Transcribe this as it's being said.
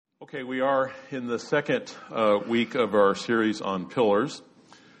Okay, we are in the second week of our series on pillars.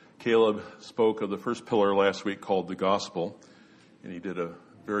 Caleb spoke of the first pillar last week called the gospel, and he did a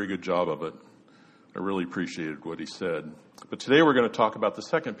very good job of it. I really appreciated what he said. But today we're going to talk about the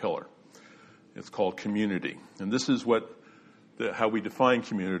second pillar. It's called community, and this is how we define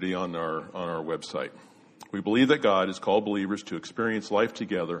community on our website. We believe that God has called believers to experience life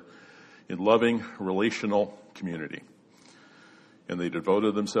together in loving, relational community. And they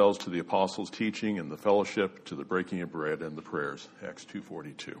devoted themselves to the apostles' teaching and the fellowship, to the breaking of bread and the prayers, Acts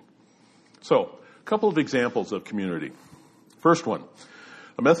 2:42. So, a couple of examples of community. First one,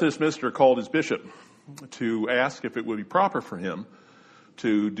 a Methodist minister called his bishop to ask if it would be proper for him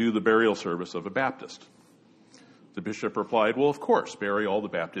to do the burial service of a Baptist. The bishop replied, well, of course, bury all the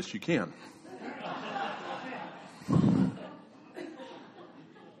Baptists you can.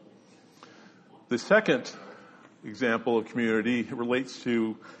 The second example of community relates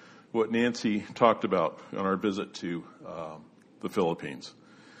to what Nancy talked about on our visit to the Philippines.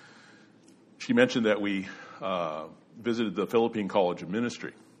 She mentioned that we visited the Philippine College of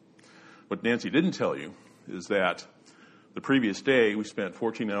Ministry. What Nancy didn't tell you is that the previous day we spent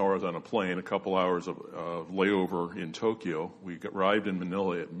 14 hours on a plane, a couple hours of layover in Tokyo. We arrived in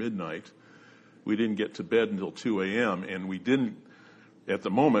Manila at midnight. We didn't get to bed until 2 a.m., and we didn't at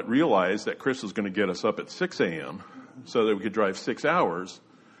the moment realized that Chris was going to get us up at 6 a.m. so that we could drive 6 hours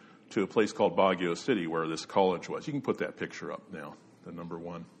to a place called Baguio City where this college was. You can put that picture up now, the number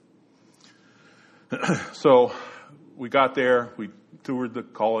one. So we got there, we toured the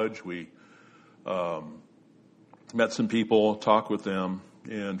college, we met some people, talked with them,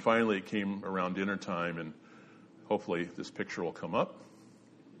 and finally it came around dinner time, and hopefully this picture will come up.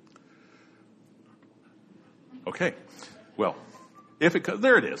 Okay, well,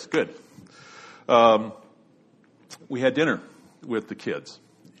 there it is. Good. We had dinner with the kids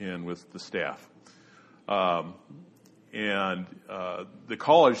and with the staff. The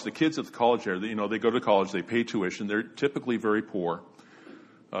kids at the college there, they go to college, they pay tuition. They're typically very poor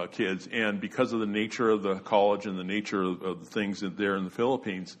kids. And because of the nature of the college and the nature of the things there in the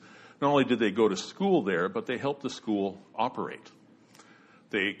Philippines, not only did they go to school there, but they helped the school operate.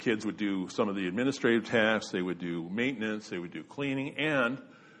 The kids would do some of the administrative tasks, they would do maintenance, they would do cleaning, and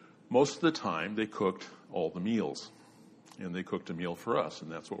most of the time they cooked all the meals. And they cooked a meal for us,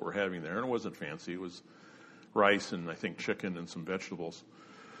 and that's what we're having there. And it wasn't fancy. It was rice and I think chicken and some vegetables.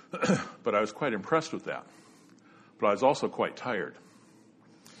 But I was quite impressed with that. But I was also quite tired.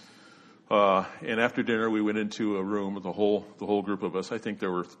 And after dinner we went into a room with the whole group of us. I think there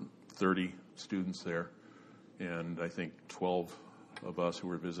were 30 students there, and I think 12 of us who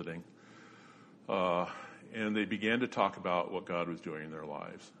were visiting. And they began to talk about what God was doing in their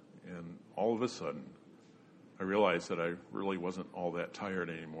lives. And all of a sudden, I realized that I really wasn't all that tired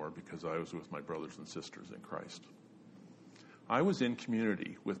anymore because I was with my brothers and sisters in Christ. I was in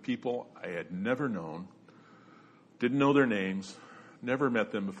community with people I had never known, didn't know their names, never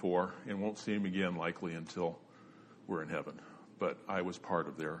met them before, and won't see them again likely until we're in heaven. But I was part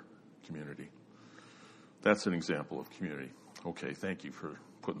of their community. That's an example of community. Okay, thank you for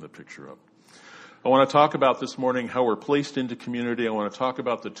putting the picture up. I want to talk about this morning how we're placed into community. I want to talk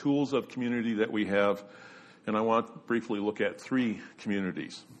about the tools of community that we have. And I want to briefly look at 3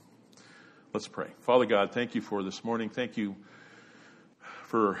 communities. Let's pray. Father God, thank you for this morning. Thank you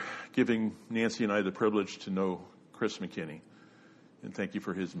for giving Nancy and I the privilege to know Chris McKinney. And thank you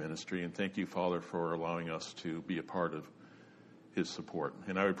for his ministry. And thank you, Father, for allowing us to be a part of his support.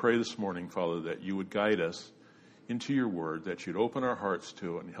 And I would pray this morning, Father, that you would guide us into your word, that you'd open our hearts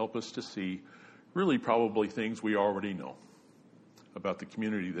to it and help us to see really probably things we already know about the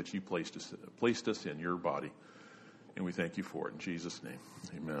community that you placed us in, your body. And we thank you for it. In Jesus' name,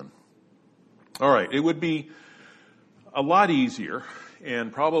 amen. All right, it would be a lot easier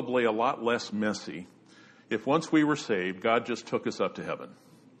and probably a lot less messy if once we were saved, God just took us up to heaven.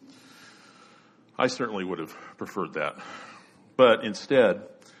 I certainly would have preferred that. But instead,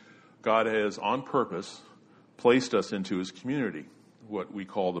 God has on purpose placed us into his community, what we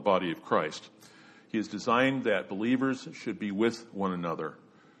call the body of Christ. He has designed that believers should be with one another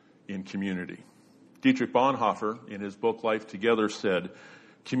in community. Dietrich Bonhoeffer, in his book Life Together, said,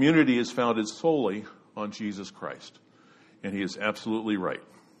 community is founded solely on Jesus Christ. And he is absolutely right.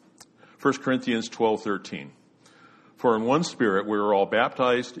 1 Corinthians 12:13. For in one spirit we are all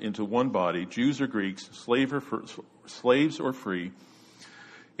baptized into one body, Jews or Greeks, slaves or free,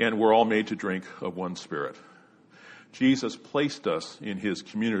 and we're all made to drink of one spirit. Jesus placed us in his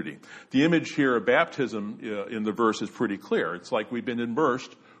community. The image here of baptism in the verse is pretty clear. It's like we've been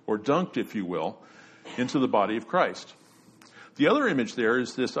immersed, or dunked, if you will, into the body of Christ. The other image there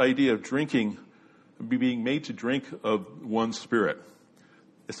is this idea of drinking, being made to drink of one Spirit.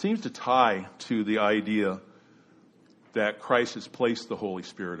 It seems to tie to the idea that Christ has placed the Holy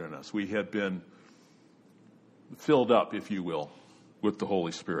Spirit in us. We have been filled up, if you will, with the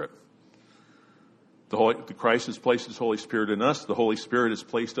Holy Spirit. Christ has placed His Holy Spirit in us. The Holy Spirit has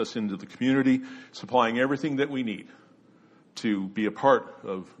placed us into the community, supplying everything that we need to be a part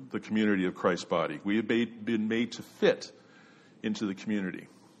of the community of Christ's body. We have been made to fit into the community.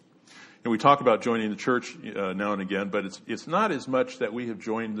 And we talk about joining the church now and again, but it's not as much that we have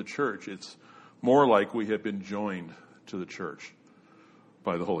joined the church. It's more like we have been joined to the church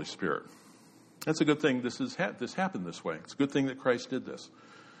by the Holy Spirit. That's a good thing this happened this way. It's a good thing that Christ did this.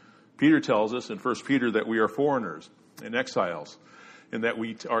 Peter tells us in 1 Peter that we are foreigners and exiles, and that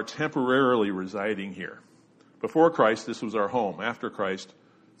we are temporarily residing here. Before Christ, this was our home. After Christ,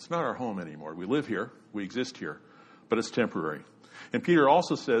 it's not our home anymore. We live here, we exist here, but it's temporary. And Peter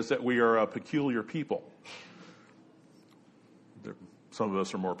also says that we are a peculiar people. Some of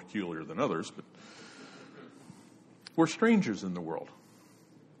us are more peculiar than others, but we're strangers in the world.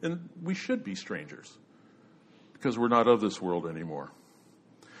 And we should be strangers, because we're not of this world anymore.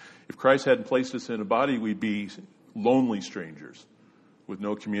 If Christ hadn't placed us in a body, we'd be lonely strangers with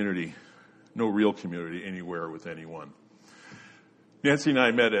no community, no real community anywhere with anyone. Nancy and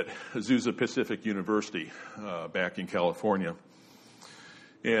I met at Azusa Pacific University back in California.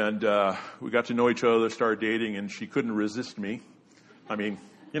 And we got to know each other, started dating, and she couldn't resist me. I mean,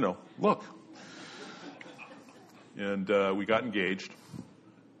 look. And we got engaged.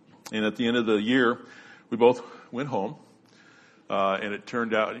 And at the end of the year, we both went home. And it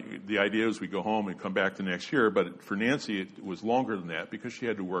turned out, the idea was we go home and come back the next year, but for Nancy, it was longer than that because she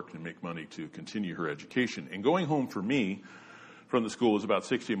had to work and make money to continue her education. And going home for me from the school was about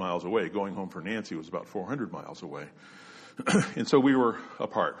 60 miles away. Going home for Nancy was about 400 miles away. And so we were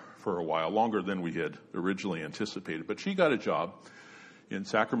apart for a while, longer than we had originally anticipated. But she got a job in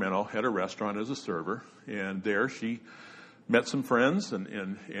Sacramento, had a restaurant as a server, and there she met some friends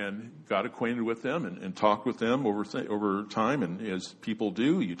and got acquainted with them and talked with them over time. And as people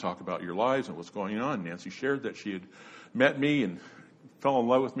do, you talk about your lives and what's going on. Nancy shared that she had met me and fell in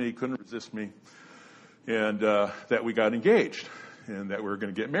love with me, couldn't resist me, and that we got engaged and that we were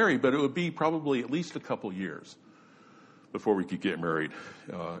going to get married. But it would be probably at least a couple years before we could get married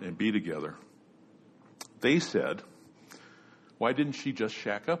and be together. They said, why didn't she just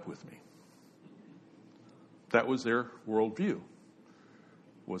shack up with me? That was their worldview.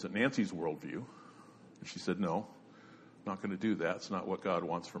 Was it Nancy's worldview? And she said, no, I'm not going to do that. It's not what God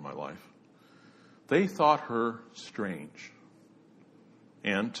wants for my life. They thought her strange.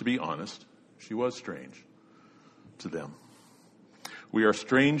 And to be honest, she was strange to them. We are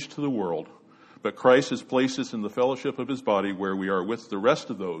strange to the world, but Christ has placed us in the fellowship of His body where we are with the rest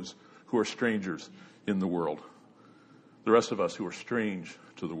of those who are strangers in the world. The rest of us who are strange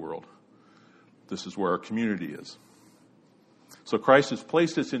to the world. This is where our community is. So Christ has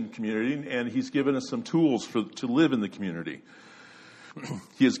placed us in community, and He's given us some tools to live in the community.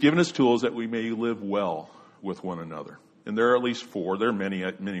 He has given us tools that we may live well with one another. And there are at least 4. There are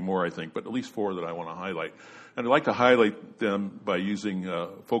many more, I think, but at least 4 that I want to highlight. And I'd like to highlight them by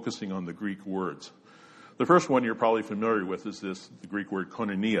focusing on the Greek words. The first one you're probably familiar with is the Greek word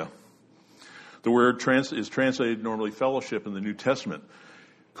koinonia. The word is translated normally fellowship in the New Testament.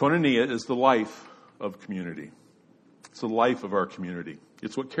 Koinonia is the life of community. It's the life of our community.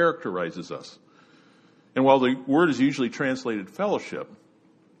 It's what characterizes us. And while the word is usually translated fellowship,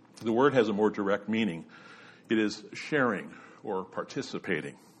 the word has a more direct meaning. It is sharing or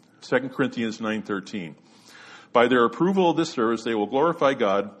participating. 2 Corinthians 9:13. By their approval of this service, they will glorify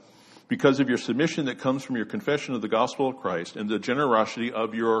God because of your submission that comes from your confession of the gospel of Christ and the generosity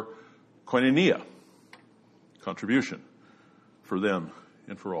of your koinonia, contribution, for them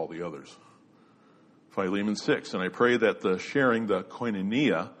and for all the others. Philemon 6, and I pray that the sharing, the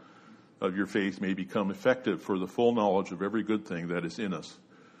koinonia of your faith may become effective for the full knowledge of every good thing that is in us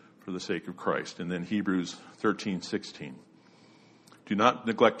for the sake of Christ. And then Hebrews 13:16. Do not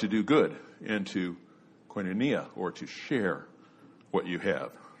neglect to do good and to koinonia, or to share what you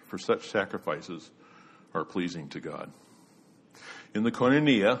have, for such sacrifices are pleasing to God. In the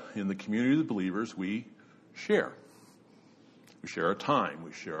koinonia, in the community of the believers, we share. We share our time,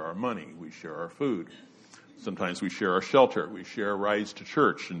 we share our money, we share our food. Sometimes we share our shelter, we share rides to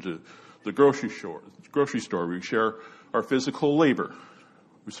church and to the grocery store. We share our physical labor.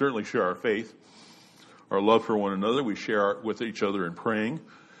 We certainly share our faith, our love for one another. We share with each other in praying.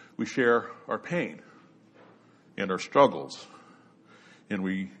 We share our pain and our struggles. And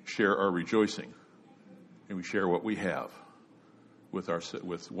we share our rejoicing. And we share what we have.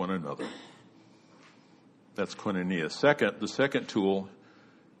 with one another. That's koinonia. The second tool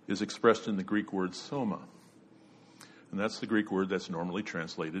is expressed in the Greek word soma. And that's the Greek word that's normally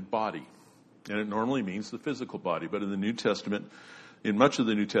translated body. And it normally means the physical body. But in the New Testament, in much of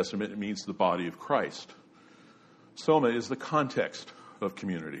the New Testament, it means the body of Christ. Soma is the context of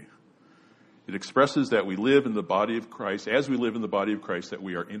community. It expresses that we live in the body of Christ, as we live in the body of Christ, that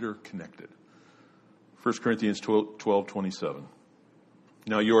we are interconnected. 1 Corinthians 12:27.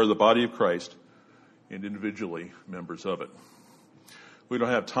 Now you are the body of Christ and individually members of it. We don't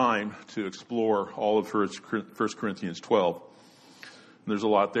have time to explore all of 1 Corinthians 12. And there's a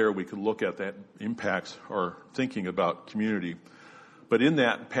lot there we could look at that impacts our thinking about community. But in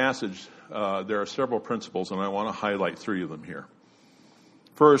that passage, there are several principles, and I want to highlight three of them here.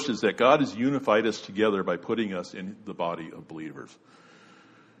 First is that God has unified us together by putting us in the body of believers.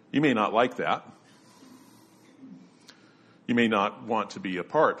 You may not like that. You may not want to be a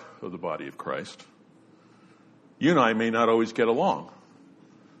part of the body of Christ. You and I may not always get along.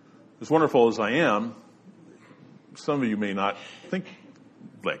 As wonderful as I am, some of you may not think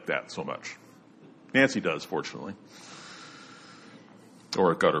like that so much. Nancy does, fortunately.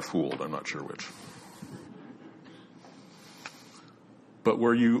 Or it got her fooled, I'm not sure which. But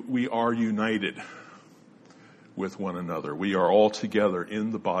we are united with one another. We are all together in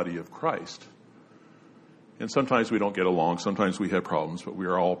the body of Christ. And sometimes we don't get along, sometimes we have problems, but we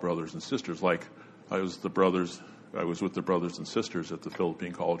are all brothers and sisters. Like I was with the brothers and sisters at the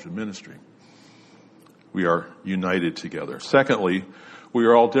Philippine College of Ministry. We are united together. Secondly, we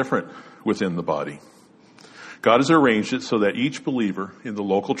are all different within the body. God has arranged it so that each believer in the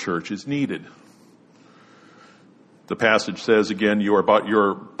local church is needed. The passage says, again,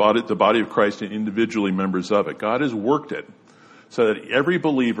 the body of Christ and individually members of it. God has worked it so that every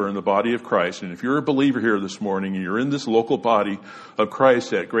believer in the body of Christ, and if you're a believer here this morning and you're in this local body of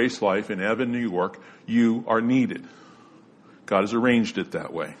Christ at Grace Life in Evan, New York, you are needed. God has arranged it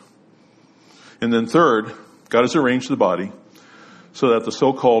that way. And then third, God has arranged the body so that the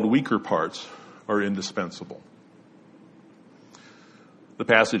so-called weaker parts are indispensable. The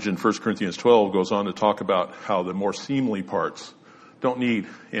passage in 1 Corinthians 12 goes on to talk about how the more seemly parts don't need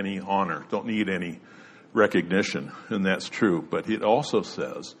any honor, don't need any recognition, and that's true. But it also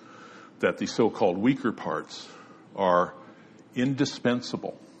says that the so-called weaker parts are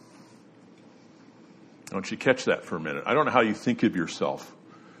indispensable. I want you to catch that for a minute. I don't know how you think of yourself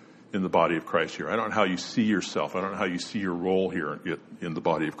in the body of Christ here. I don't know how you see yourself. I don't know how you see your role here in the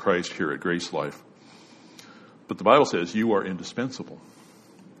body of Christ here at Grace Life. But the Bible says you are indispensable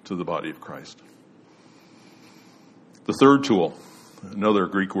to the body of Christ. The third tool, another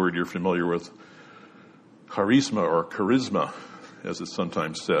Greek word you're familiar with, charisma or charisma, as it's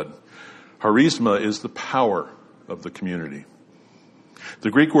sometimes said. Charisma is the power of the community.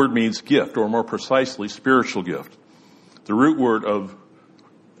 The Greek word means gift, or more precisely, spiritual gift. The root word of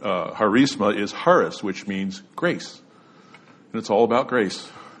charisma is charis, which means grace. And it's all about grace.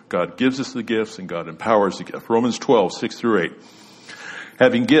 God gives us the gifts and God empowers the gift. Romans 12:6-8.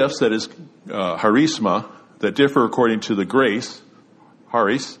 Having gifts, that is charisma, that differ according to the grace,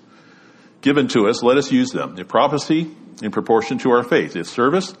 charis, given to us, let us use them. In prophecy, in proportion to our faith. In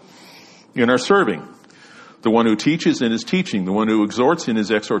service, in our serving. The one who teaches in his teaching. The one who exhorts in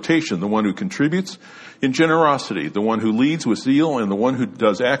his exhortation. The one who contributes in generosity. The one who leads with zeal. And the one who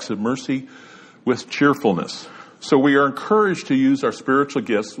does acts of mercy with cheerfulness. So we are encouraged to use our spiritual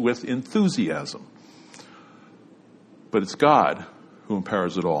gifts with enthusiasm. But it's God who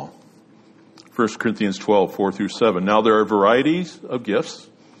empowers it all. 1 Corinthians 12:4-7. Now there are varieties of gifts,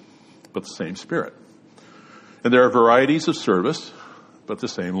 but the same Spirit. And there are varieties of service, but the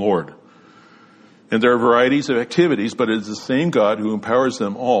same Lord. And there are varieties of activities, but it is the same God who empowers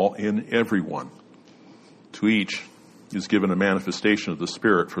them all in everyone. To each is given a manifestation of the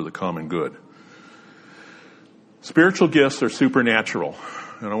Spirit for the common good. Spiritual gifts are supernatural.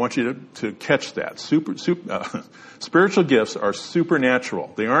 And I want you to catch that. Spiritual gifts are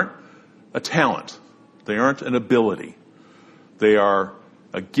supernatural. They aren't a talent. They aren't an ability. They are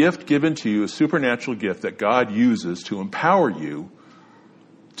a gift given to you, a supernatural gift that God uses to empower you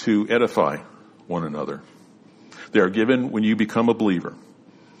to edify one another. They are given when you become a believer.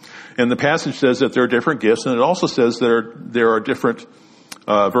 And the passage says that there are different gifts, and it also says there are different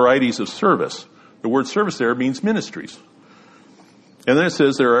varieties of service. The word service there means ministries. And then it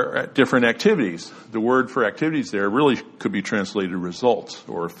says there are different activities. The word for activities there really could be translated results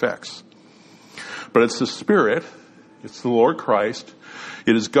or effects. But it's the Spirit, it's the Lord Christ,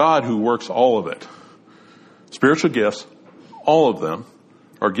 it is God who works all of it. Spiritual gifts, all of them,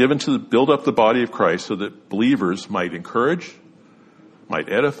 are given to build up the body of Christ so that believers might encourage, might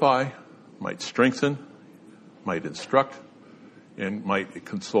edify, might strengthen, might instruct, and might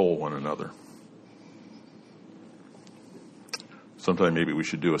console one another. Sometime maybe we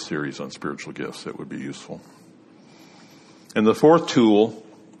should do a series on spiritual gifts. That would be useful. And the fourth tool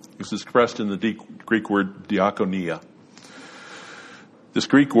is expressed in the Greek word diakonia. This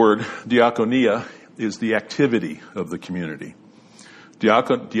Greek word, diakonia, is the activity of the community.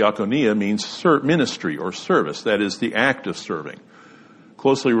 Diakonia means ministry or service. That is the act of serving.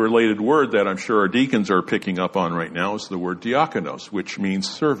 Closely related word that I'm sure our deacons are picking up on right now is the word diakonos, which means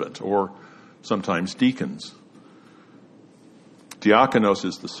servant or sometimes deacons. Diakonos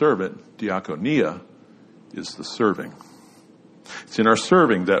is the servant. Diakonia is the serving. It's in our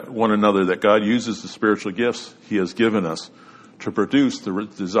serving that one another that God uses the spiritual gifts He has given us to produce the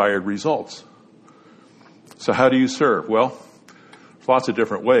desired results. So how do you serve? Well, there's lots of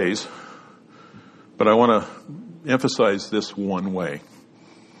different ways, but I want to emphasize this one way.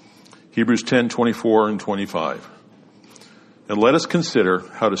 Hebrews 10:24 and 25. And let us consider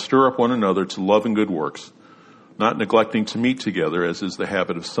how to stir up one another to love and good works, not neglecting to meet together, as is the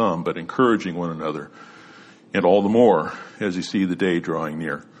habit of some, but encouraging one another, and all the more as you see the day drawing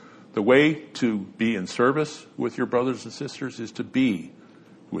near. The way to be in service with your brothers and sisters is to be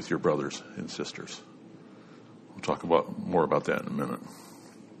with your brothers and sisters. We'll talk more about that in a minute.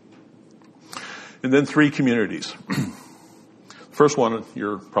 And then 3 communities. First one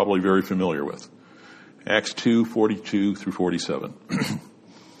you're probably very familiar with. Acts 2:42 through 47.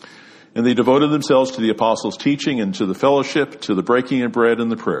 And they devoted themselves to the apostles' teaching and to the fellowship, to the breaking of bread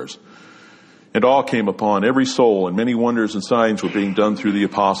and the prayers. And awe came upon every soul, and many wonders and signs were being done through the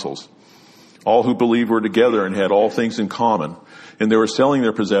apostles. All who believed were together and had all things in common. And they were selling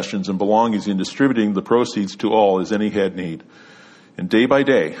their possessions and belongings and distributing the proceeds to all as any had need. And day by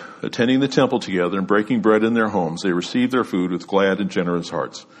day, attending the temple together and breaking bread in their homes, they received their food with glad and generous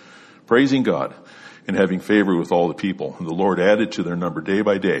hearts, praising God and having favor with all the people. And the Lord added to their number day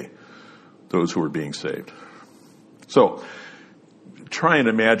by day those who were being saved. So, try and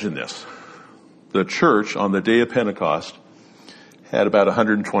imagine this. The church on the day of Pentecost had about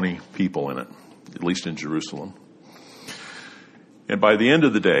 120 people in it, at least in Jerusalem. And by the end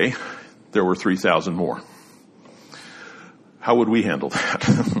of the day, there were 3,000 more. How would we handle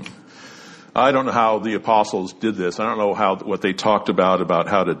that? I don't know how the apostles did this. I don't know what they talked about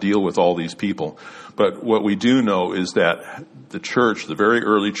how to deal with all these people. But what we do know is that the church, the very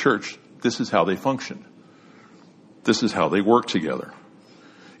early church, this is how they functioned. This is how they worked together.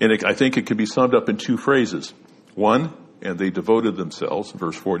 And I think it could be summed up in 2 phrases. One, and they devoted themselves,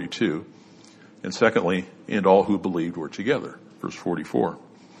 verse 42. And secondly, and all who believed were together, verse 44.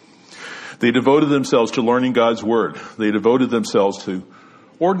 They devoted themselves to learning God's word. They devoted themselves to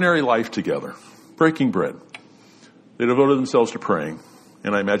ordinary life together, breaking bread. They devoted themselves to praying.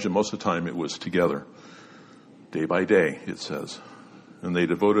 And I imagine most of the time it was together, day by day, it says. And they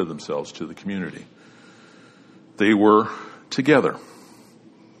devoted themselves to the community. They were together.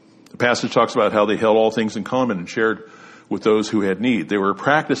 The passage talks about how they held all things in common and shared with those who had need. They were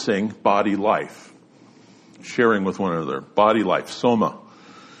practicing body life, sharing with one another, body life, soma.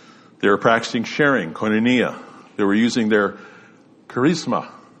 They were practicing sharing, koinonia. They were using their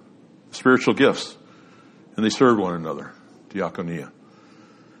charisma, spiritual gifts, and they served one another, diakonia.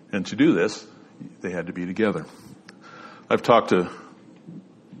 And to do this, they had to be together. I've talked to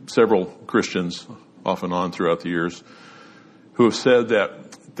several Christians off and on throughout the years who have said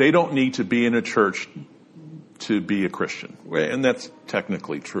that they don't need to be in a church to be a Christian. And that's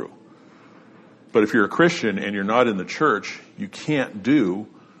technically true. But if you're a Christian and you're not in the church, you can't do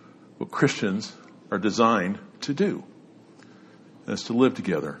what Christians are designed to do. And it's to live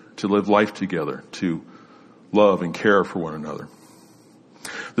together, to live life together, to love and care for one another.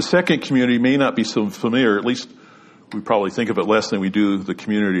 The second community may not be so familiar, at least we probably think of it less than we do the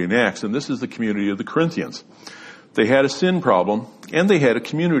community in Acts, and this is the community of the Corinthians. They had a sin problem, and they had a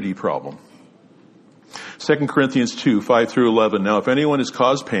community problem. 2 Corinthians 2:5 through 11. Now, if anyone has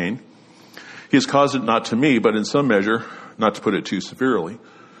caused pain, he has caused it not to me, but in some measure, not to put it too severely,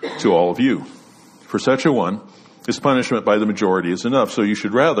 to all of you. For such a one, his punishment by the majority is enough. So you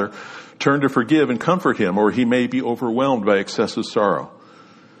should rather turn to forgive and comfort him, or he may be overwhelmed by excessive sorrow.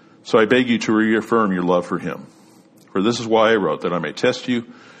 So I beg you to reaffirm your love for him. For this is why I wrote, that I may test you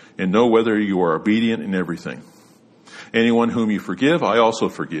and know whether you are obedient in everything. Anyone whom you forgive, I also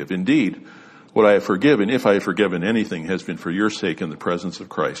forgive. Indeed, what I have forgiven, if I have forgiven anything, has been for your sake in the presence of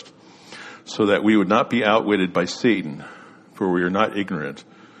Christ, so that we would not be outwitted by Satan, for we are not ignorant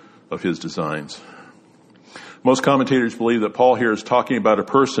of his designs. Most commentators believe that Paul here is talking about a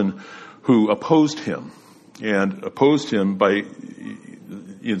person who opposed him and opposed him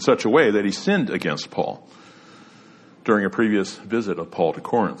in such a way that he sinned against Paul during a previous visit of Paul to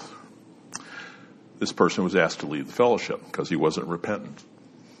Corinth. This person was asked to leave the fellowship because he wasn't repentant.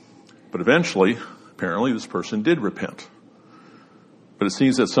 But eventually, apparently, this person did repent. But it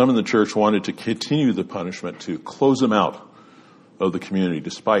seems that some in the church wanted to continue the punishment to close him out of the community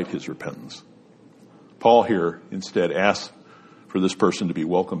despite his repentance. Paul here instead asked for this person to be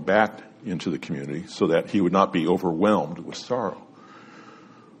welcomed back into the community so that he would not be overwhelmed with sorrow.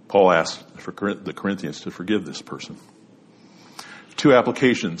 Paul asked for the Corinthians to forgive this person. Two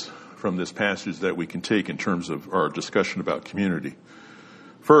applications from this passage that we can take in terms of our discussion about community.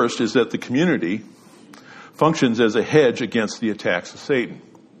 First is that the community functions as a hedge against the attacks of Satan.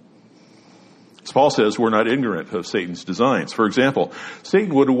 As Paul says, we're not ignorant of Satan's designs. For example,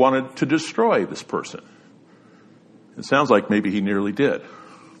 Satan would have wanted to destroy this person. It sounds like maybe he nearly did.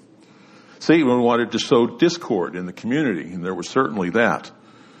 Satan wanted to sow discord in the community, and there was certainly that.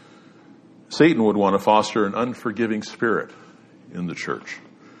 Satan would want to foster an unforgiving spirit in the church.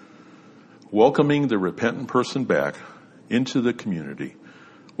 Welcoming the repentant person back into the community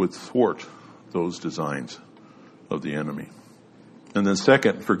would thwart those designs of the enemy. And then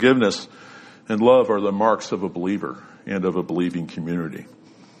second, forgiveness and love are the marks of a believer and of a believing community.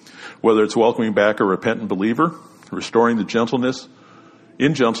 Whether it's welcoming back a repentant believer, restoring the gentleness,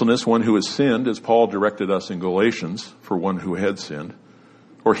 one who has sinned, as Paul directed us in Galatians for one who had sinned,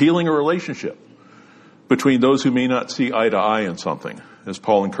 or healing a relationship between those who may not see eye to eye in something, as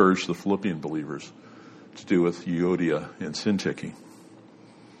Paul encouraged the Philippian believers to do with Euodia and Syntyche.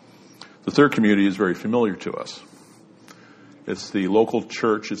 The third community is very familiar to us. It's the local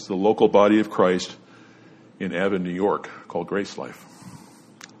church, it's the local body of Christ in Avon, New York, called Grace Life.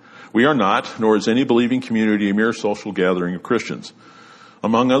 We are not, nor is any believing community, a mere social gathering of Christians.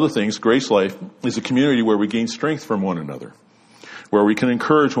 Among other things, Grace Life is a community where we gain strength from one another, where we can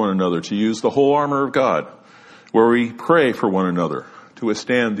encourage one another to use the whole armor of God, where we pray for one another to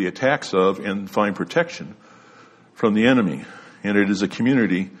withstand the attacks of and find protection from the enemy. And it is a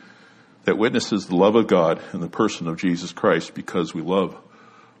community that witnesses the love of God in the person of Jesus Christ because we love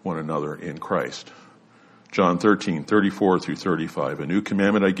one another in Christ. John 13:34 through 35. A new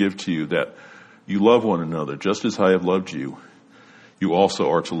commandment I give to you, that you love one another just as I have loved you. You also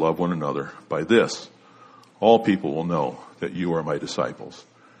are to love one another. By this, all people will know that you are my disciples,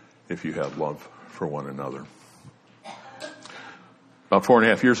 if you have love for one another. About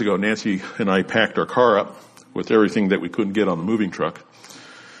 4.5 years ago, Nancy and I packed our car up with everything that we couldn't get on the moving truck.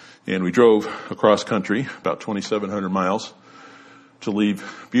 And we drove across country, about 2,700 miles, to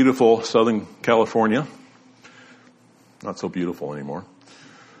leave beautiful Southern California. Not so beautiful anymore.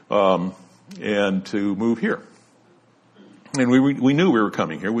 And to move here. And we knew we were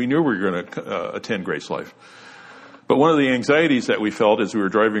coming here. We knew we were going to attend Grace Life. But one of the anxieties that we felt as we were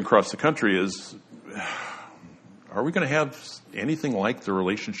driving across the country is, are we going to have anything like the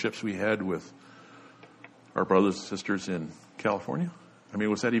relationships we had with our brothers and sisters in California? I mean,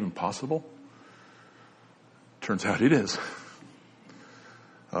 was that even possible? Turns out it is.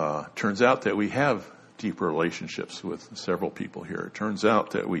 Turns out that we have deeper relationships with several people here. It turns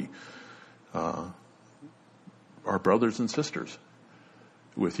out that we are brothers and sisters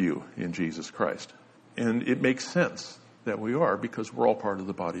with you in Jesus Christ. And it makes sense that we are, because we're all part of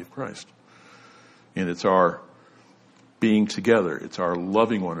the body of Christ. And it's our being together. It's our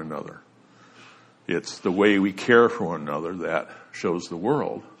loving one another. It's the way we care for one another that shows the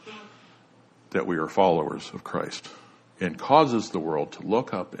world that we are followers of Christ, and causes the world to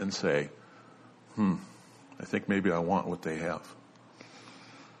look up and say, I think maybe I want what they have.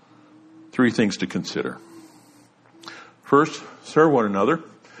 3 things to consider. First, serve one another.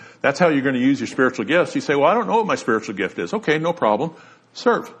 That's how you're going to use your spiritual gifts. You say, well, I don't know what my spiritual gift is. Okay, no problem.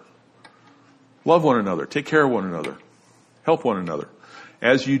 Serve. Love one another. Take care of one another. Help one another.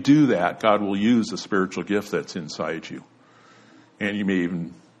 As you do that, God will use the spiritual gift that's inside you. And you may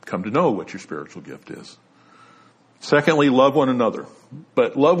even come to know what your spiritual gift is. Secondly, love one another.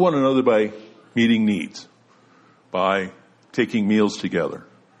 But love one another by meeting needs, by taking meals together,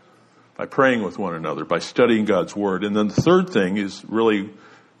 by praying with one another, by studying God's Word. And then the third thing is really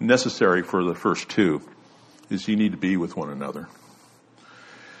necessary for the first 2, is you need to be with one another.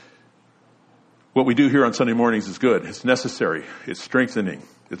 What we do here on Sunday mornings is good. It's necessary. It's strengthening.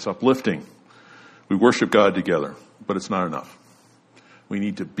 It's uplifting. We worship God together, but it's not enough. We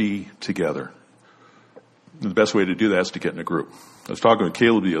need to be together. And the best way to do that is to get in a group. I was talking with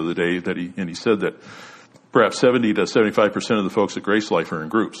Caleb the other day, and he said that perhaps 70 to 75% of the folks at Grace Life are in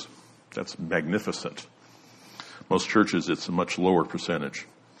groups. That's magnificent. Most churches, it's a much lower percentage.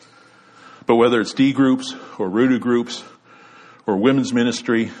 But whether it's D groups or Rudu groups or women's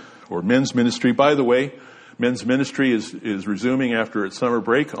ministry or men's ministry, by the way, men's ministry is resuming after its summer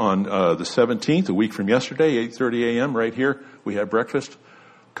break on the 17th, a week from yesterday, 8:30 a.m. right here. We have breakfast.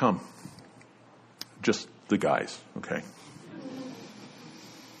 Come. Just the guys, okay?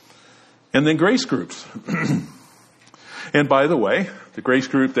 And then grace groups. And by the way, the grace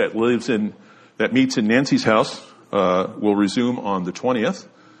group that meets in Nancy's house will resume on the 20th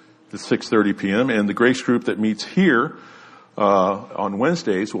at 6:30 p.m. And the grace group that meets here on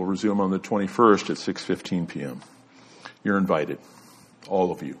Wednesdays will resume on the 21st at 6:15 p.m. You're invited.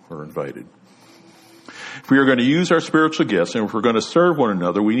 All of you are invited. If we are going to use our spiritual gifts and if we're going to serve one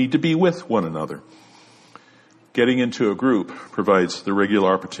another, we need to be with one another. Getting into a group provides the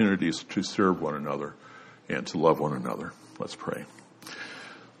regular opportunities to serve one another and to love one another. Let's pray.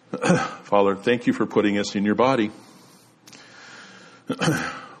 Father, thank you for putting us in your body.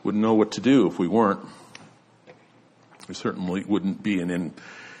 Wouldn't know what to do if we weren't. We certainly wouldn't be in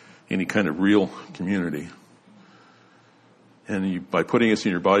any kind of real community. And by putting us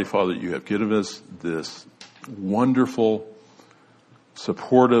in your body, Father, you have given us this wonderful,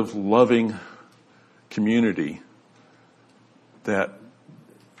 supportive, loving community that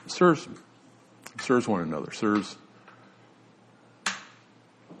serves one another, serves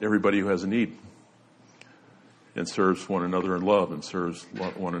everybody who has a need, and serves one another in love, and serves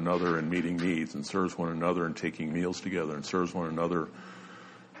one another in meeting needs, and serves one another in taking meals together, and serves one another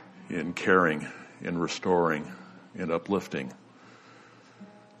in caring, in restoring, in uplifting.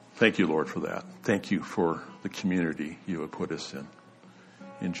 Thank you, Lord, for that. Thank you for the community you have put us in.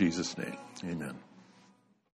 In Jesus' name, amen.